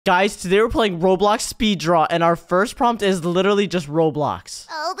Guys, today we're playing Roblox Speed Draw, and our first prompt is literally just Roblox.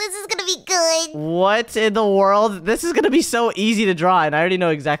 Oh, this is gonna be good. What in the world? This is gonna be so easy to draw, and I already know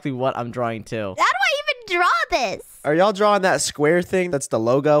exactly what I'm drawing too. How do I even draw this? Are y'all drawing that square thing that's the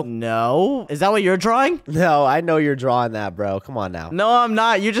logo? No. Is that what you're drawing? No, I know you're drawing that, bro. Come on now. No, I'm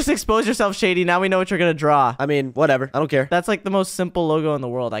not. You just exposed yourself, Shady. Now we know what you're gonna draw. I mean, whatever. I don't care. That's like the most simple logo in the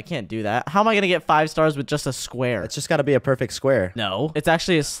world. I can't do that. How am I gonna get 5 stars with just a square? It's just got to be a perfect square. No. It's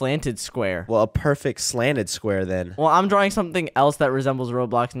actually a slanted square. Well, a perfect slanted square then. Well, I'm drawing something else that resembles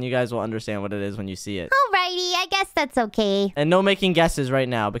Roblox, and you guys will understand what it is when you see it. Alrighty, I guess that's okay. And no making guesses right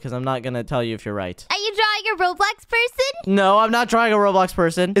now, because I'm not gonna tell you if you're right. Are you drawing a Roblox person? No, I'm not drawing a Roblox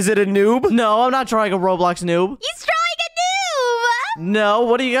person. Is it a noob? No, I'm not drawing a Roblox noob. He's drawing a noob! No,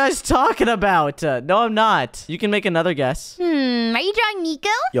 what are you guys talking about? No, I'm not. You can make another guess. Are you drawing Nico?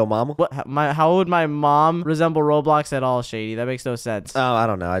 Yo, mama. What? How would my mom resemble Roblox at all, Shady? That makes no sense. Oh, I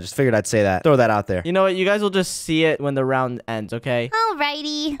don't know. I just figured I'd say that. Throw that out there. You know what? You guys will just see it when the round ends, okay?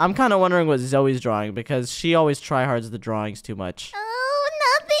 Alrighty. I'm kind of wondering what Zoe's drawing because she always tryhards the drawings too much. Oh,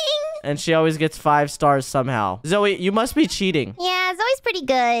 nothing. And she always gets 5 stars somehow. Zoe, you must be cheating. Yeah, Zoe's pretty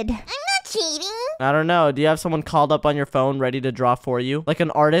good. I'm not cheating. I don't know. Do you have someone called up on your phone ready to draw for you? Like an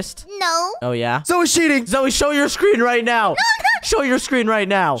artist? No. Oh, yeah? Zoe's cheating. Zoe, show your screen right now. Show your screen right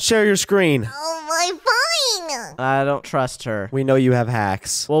now. Share your screen. Oh, my, fine. I don't trust her. We know you have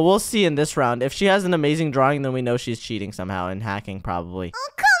hacks. Well, we'll see in this round. If she has an amazing drawing, then we know she's cheating somehow and hacking probably. Oh,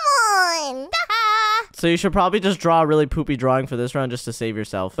 come on. So you should probably just draw a really poopy drawing for this round just to save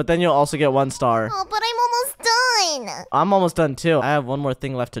yourself. But then you'll also get 1 star. Oh, but I'm almost done. I'm almost done too. I have one more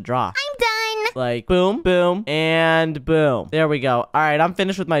thing left to draw. I'm done. Like boom, boom, and boom. There we go. All right, I'm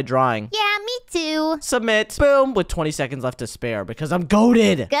finished with my drawing. Yeah, me too. Submit. Boom. With 20 seconds left to spare because I'm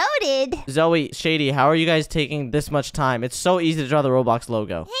goated. Goated. Zoe, Shady, how are you guys taking this much time? It's so easy to draw the Roblox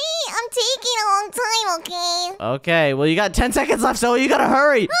logo. Hey, I'm taking a long time, okay? Okay, well, you got 10 seconds left, Zoe. You gotta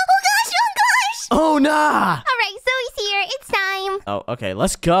hurry. Oh, gosh, oh, gosh. Oh, nah. All right, Zoe's here. It's time. Oh, okay.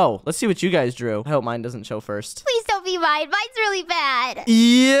 Let's go. Let's see what you guys drew. I hope mine doesn't show first. Please don't be mine. Mine's really bad.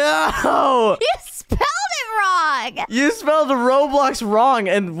 Yo! You spelled it wrong. You spelled Roblox wrong,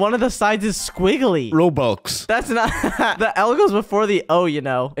 and one of the sides is squiggly. Roblox. That's not... the L goes before the O, you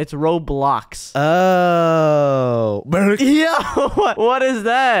know. It's Roblox. Oh. Yo! What is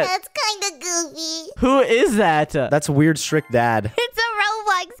that? That's kind of goofy. Who is that? That's a weird strict dad. It's a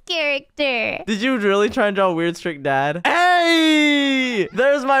Roblox character. Did you really try and draw a weird strict dad? Hey!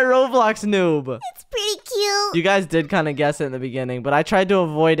 There's my Roblox noob. It's pretty cute. You guys did kind of guess it in the beginning, but I tried to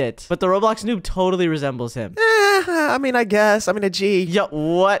avoid it. But the Roblox noob totally resembles him. I mean, I guess. I mean, a G. Yo,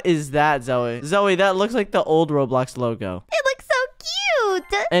 what is that, Zoe? Zoe, that looks like the old Roblox logo. It looks so cute.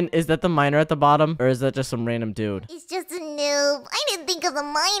 And is that the miner at the bottom? Or is that just some random dude? He's just a noob. I didn't think of the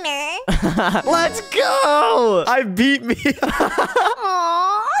miner. Let's go! I beat me. Aww. That's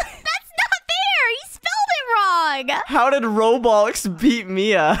not fair. He spelled it wrong. How did Roblox beat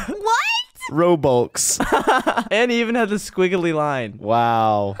Mia? What? Roblox. And he even had the squiggly line.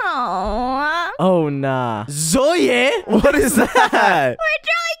 Wow. Aww. Oh, nah. Zoe? What is that? We're drawing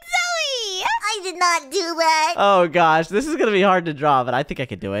Zoe. I did not do that. Oh, gosh. This is going to be hard to draw, but I think I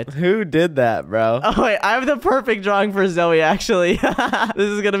could do it. Who did that, bro? Oh, wait. I have the perfect drawing for Zoe, actually. This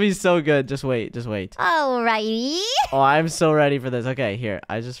is going to be so good. Just wait. Just wait. Alrighty. Oh, I'm so ready for this. Okay, here.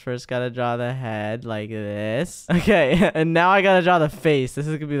 I just first got to draw the head like this. Okay, and now I got to draw the face. This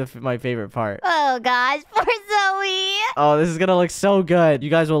is going to be my favorite part. Oh gosh, poor Zoe. Oh, this is going to look so good. You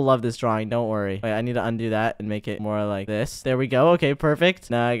guys will love this drawing. Don't worry. Wait, I need to undo that and make it more like this. There we go. Okay, perfect.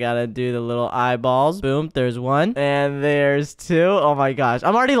 Now I got to do the little eyeballs. Boom. There's 1. And there's 2. Oh my gosh.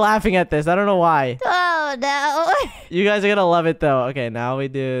 I'm already laughing at this. I don't know why. Oh no. You guys are going to love it though. Okay, now we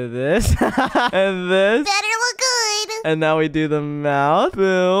do this and this. Better look good. And now we do the mouth.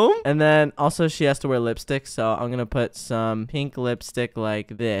 Boom. And then also she has to wear lipstick. So I'm going to put some pink lipstick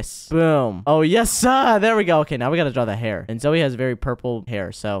like this. Boom. Oh, yes, sir. There we go. Okay, now we got to draw the hair. And Zoe has very purple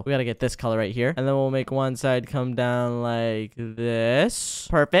hair. So we got to get this color right here. And then we'll make one side come down like this.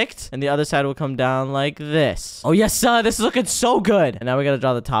 Perfect. And the other side will come down like this. Oh, yes, sir. This is looking so good. And now we got to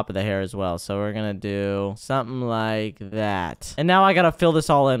draw the top of the hair as well. So we're going to do something like that. And now I got to fill this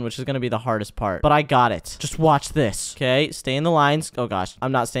all in, which is going to be the hardest part. But I got it. Just watch this. Okay, stay in the lines. Oh, gosh.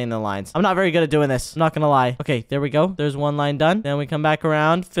 I'm not staying in the lines. I'm not very good at doing this. I'm not going to lie. Okay, there we go. There's 1 line done. Then we come back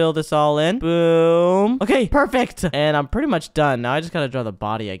around, fill this all in. Boom. Okay, perfect. And I'm pretty much done. Now I just got to draw the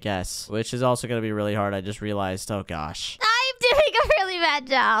body, I guess, which is also going to be really hard. I just realized. Oh, gosh. I'm doing a really bad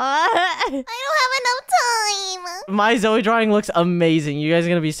job. I don't have enough time. My Zoe drawing looks amazing. You guys are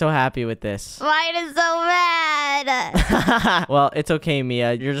gonna be so happy with this. Mine is so bad. Well, it's okay,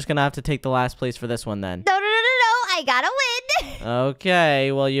 Mia. You're just gonna have to take the last place for this one then. No. I gotta win.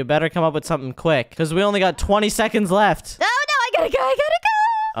 Okay, well, you better come up with something quick, because we only got 20 seconds left. Oh, no, I gotta go.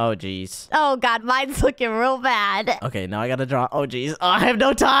 Oh, jeez. Oh, God, mine's looking real bad. Okay, now I gotta draw. Oh, jeez. Oh, I have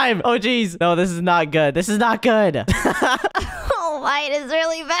no time. Oh, jeez. No, this is not good. This is not good. Oh, mine is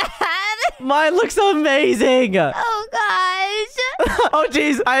really bad. Mine looks amazing. Oh, gosh. Oh,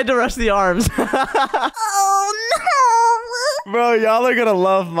 jeez. I had to rush the arms. Oh, no. Bro, y'all are gonna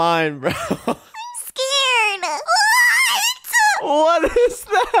love mine, bro. Scared. What? What is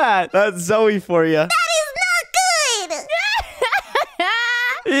that? That's Zoe for you. That is not good.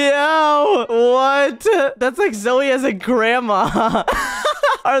 Yo, what? That's like Zoe as a grandma.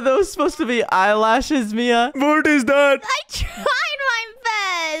 Are those supposed to be eyelashes, Mia? What is that? I tried my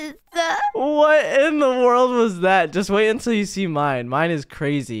best. What in the world was that? Just wait until you see mine. Mine is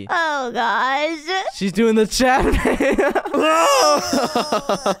crazy. Oh, gosh. She's doing the chat. What? Is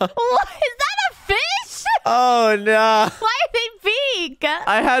that a fish? Oh, no. Why are they pink?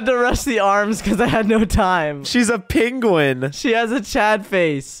 I had to rush the arms because I had no time. She's a penguin. She has a Chad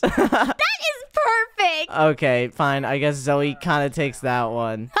face. That is perfect. Okay, fine. I guess Zoe kind of takes that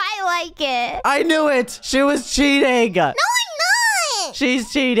one. I like it. I knew it. She was cheating. No, I'm not.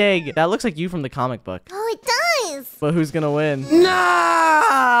 She's cheating. That looks like you from the comic book. Oh, it does. But who's gonna win? Nah!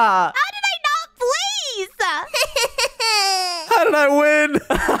 How did I not place? How did I win?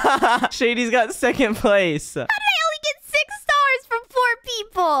 Shady's got second place. How did I only get 6 stars from 4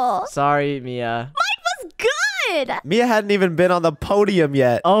 people? Sorry, Mia. Mine was good. Mia hadn't even been on the podium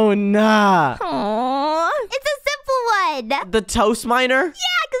yet. Oh, nah. Aww. It's a simple one. The toast miner? Yeah,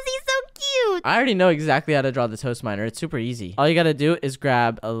 because he's so cute. I already know exactly how to draw the toast miner. It's super easy. All you gotta do is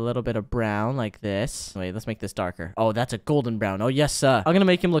grab a little bit of brown like this. Wait, let's make this darker. Oh, that's a golden brown. Oh, yes, sir. I'm gonna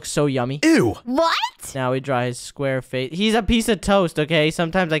make him look so yummy. Ew. What? Now we draw his square face. He's a piece of toast, okay?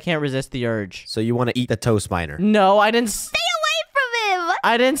 Sometimes I can't resist the urge. So you want to eat the toast miner? No, I didn't... Stay away from him.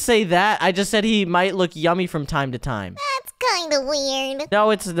 I didn't say that. I just said he might look yummy from time to time. That's kind of weird.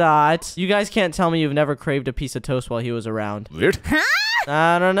 No, it's not. You guys can't tell me you've never craved a piece of toast while he was around. Weird. Huh?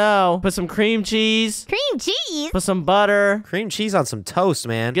 I don't know. Put some cream cheese. Cream cheese? Put some butter. Cream cheese on some toast,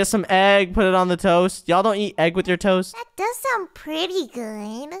 man. Get some egg. Put it on the toast. Y'all don't eat egg with your toast? That does sound pretty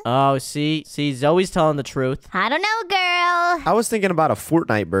good. Oh, see? See, Zoe's telling the truth. I don't know, girl. I was thinking about a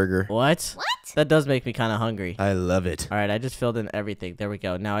Fortnite burger. What? What? That does make me kind of hungry. I love it. All right, I just filled in everything. There we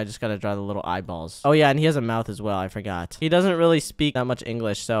go. Now I just got to draw the little eyeballs. Oh, yeah, and he has a mouth as well. I forgot. He doesn't really speak that much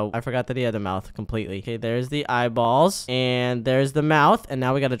English, so I forgot that he had a mouth completely. Okay, there's the eyeballs, and there's the mouth, and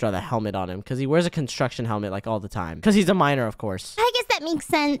now we got to draw the helmet on him, because he wears a construction helmet, like, all the time. Because he's a miner, of course. I guess that makes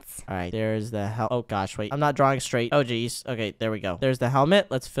sense. All right, there's the Oh, gosh, wait. I'm not drawing straight. Oh, geez. Okay, there we go. There's the helmet.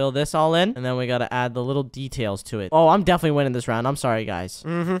 Let's fill this all in, and then we got to add the little details to it. Oh, I'm definitely winning this round. I'm sorry, guys.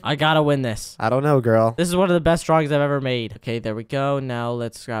 I got to win this. I don't know, girl. This is one of the best drawings I've ever made. Okay, there we go. Now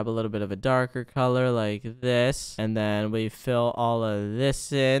let's grab a little bit of a darker color like this. And then we fill all of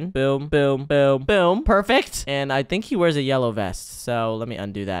this in. Boom, boom, boom, boom. Perfect. And I think he wears a yellow vest. So let me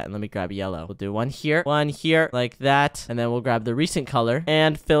undo that and let me grab yellow. We'll do one here like that. And then we'll grab the recent color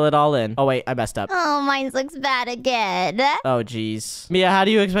and fill it all in. Oh, wait, I messed up. Oh, mine looks bad again. Oh, geez. Mia, how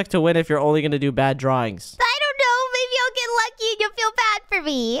do you expect to win if you're only going to do bad drawings? I don't know. Maybe I'll get lucky and you'll feel bad for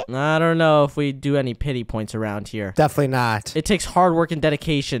me. I don't know if we do any pity points around here. Definitely not. It takes hard work and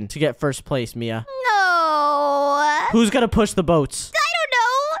dedication to get first place, Mia. No. Who's gonna push the boats? I don't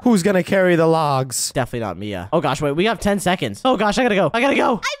know. Who's gonna carry the logs? Definitely not Mia. Oh gosh, wait, we have 10 seconds. Oh gosh, I gotta go. I gotta go.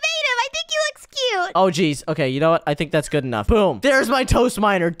 I made him. I think he looks cute. Oh geez. Okay, you know what? I think that's good enough. Boom. There's my toast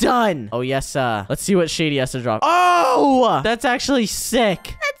miner. Done. Oh yes, let's see what Shady has to draw. Oh! That's actually sick.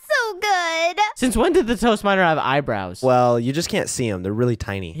 That's so good. Since when did the toast miner have eyebrows? Well, you just can't see them. They're really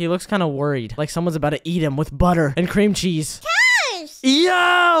tiny. He looks kind of worried. Like someone's about to eat him with butter and cream cheese. Gosh.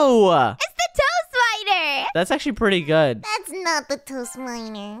 Yo! It's the toast miner. That's actually pretty good. That's not the toast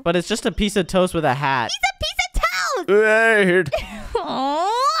miner. But it's just a piece of toast with a hat. It's a piece of toast. Weird.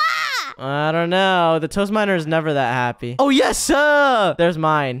 Oh. I don't know. The toast miner is never that happy. Oh, yes, sir. There's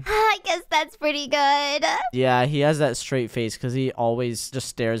mine. I guess that's pretty good. Yeah, he has that straight face because he always just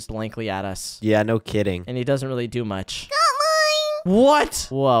stares blankly at us. Yeah, no kidding. And he doesn't really do much. Got What?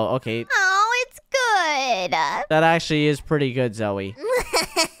 Whoa, okay. mine. Oh, it's good. That actually is pretty good, Zoe.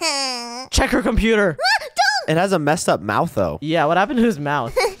 Check her computer. It has a messed up mouth, though. Yeah, what happened to his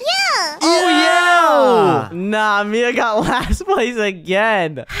mouth? Yeah. Oh, yeah! Nah, Mia got last place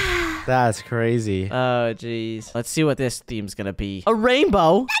again. That's crazy. Oh, jeez. Let's see what this theme's gonna be. A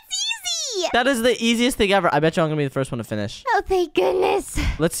rainbow? Easy. That is the easiest thing ever. I bet you I'm gonna be the first one to finish. Oh, thank goodness.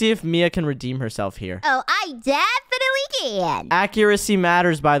 Let's see if Mia can redeem herself here. Oh, I definitely can. Accuracy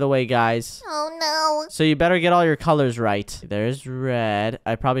matters, by the way, guys. Oh, no. So you better get all your colors right. There's red.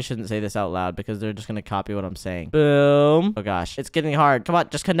 I probably shouldn't say this out loud because they're just gonna copy what I'm saying. Boom. Oh gosh, it's getting hard. Come on,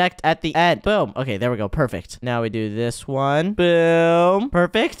 just connect at the end. Boom. Okay, there we go. Perfect. Now we do this one. Boom.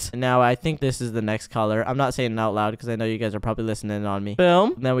 Perfect. And now I think this is the next color. I'm not saying it out loud because I know you guys are probably listening on me.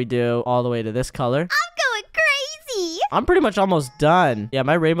 Boom. And then we do all the way to this color. I'm going crazy. I'm pretty much almost done. Yeah,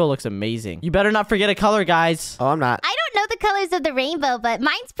 my rainbow looks amazing. You better not forget a color, guys. Oh, I'm not. I don't know the colors of the rainbow, but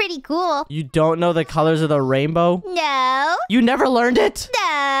mine's pretty cool. You don't know the colors of the rainbow? No. You never learned it?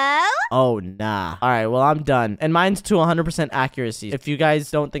 No. Oh, nah. All right, well, I'm done. And mine's to 100% accuracy. If you guys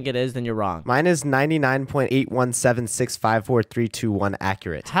don't think it is, then you're wrong. Mine is 99.817654321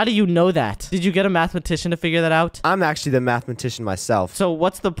 accurate. How do you know that? Did you get a mathematician to figure that out? I'm actually the mathematician myself. So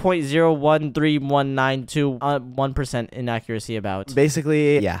what's the 0.013192% inaccuracy about?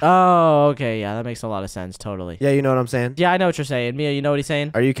 Basically, yeah. Oh, okay. Yeah, that makes a lot of sense. Totally. Yeah, you know what I'm saying? Yeah, I know what you're saying. Mia, you know what he's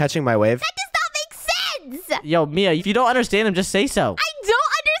saying? Are you catching my wave? That does not make sense. Yo, Mia, if you don't understand him, just say so. I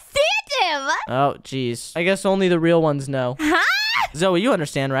don't understand him. Oh, jeez. I guess only the real ones know. Huh? Zoe, you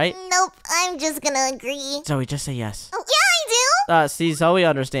understand, right? Nope. I'm just gonna agree. Zoe, just say yes. Oh, yeah, I do. See, Zoe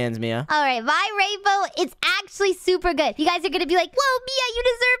understands, Mia. All right, my rainbow is actually super good. You guys are gonna be like, whoa, Mia, you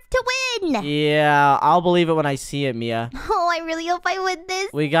deserve to win. Yeah, I'll believe it when I see it, Mia. Oh, I really hope I win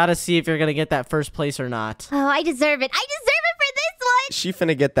this. We gotta see if you're gonna get that first place or not. Oh, I deserve it. I deserve it for this one. She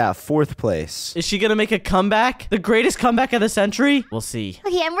finna get that 4th place. Is she gonna make a comeback? The greatest comeback of the century? We'll see.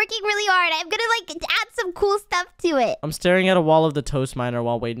 Okay, I'm working really hard. I'm gonna add some cool stuff to it. I'm staring at a wall of the toast miner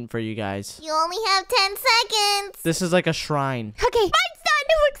while waiting for you guys. You only have 10 seconds. This is like a shrine. Okay, mine's done.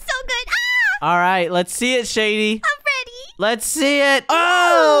 It looks so good. Ah! All right, let's see it, Shady. I'm ready. Let's see it.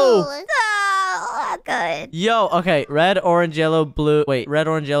 Oh! Oh, good. Yo, okay, red, orange, yellow, blue. Wait, red,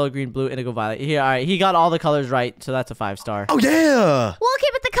 orange, yellow, green, blue, indigo, violet. Here, all right, he got all the colors right, so that's a 5-star. Oh, yeah! Well, okay,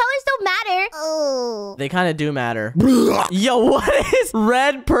 but the colors don't matter. Oh. They kind of do matter. Yo, what is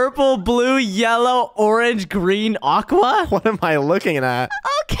red, purple, blue, yellow, orange, green, aqua? What am I looking at?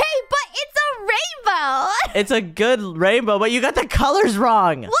 Okay, but it's a rainbow. It's a good rainbow, but you got the colors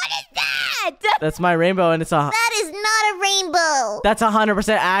wrong. What is that? That's my rainbow, and it's a... That is not a rainbow. That's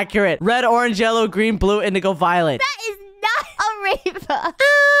 100% accurate. Red, orange, yellow, green, blue, indigo, violet. That is not a rainbow.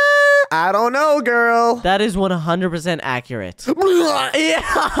 I don't know, girl. That is 100% accurate. Yo,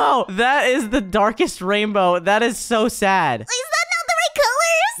 that is the darkest rainbow. That is so sad. Is that not the right colors?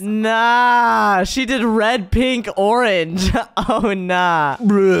 Nah, she did red, pink, orange. Oh, nah.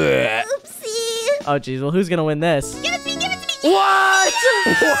 Oopsie. Oh, geez. Well, who's gonna win this? Give it to me, give it to me. What?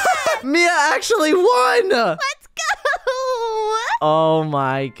 Mia actually won. Let's go. Oh,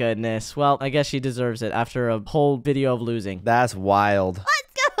 my goodness. Well, I guess she deserves it after a whole video of losing. That's wild.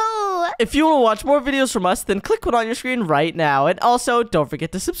 Let's go. If you want to watch more videos from us, then click one on your screen right now. And also, don't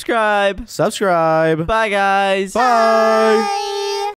forget to subscribe. Subscribe. Bye, guys. Bye.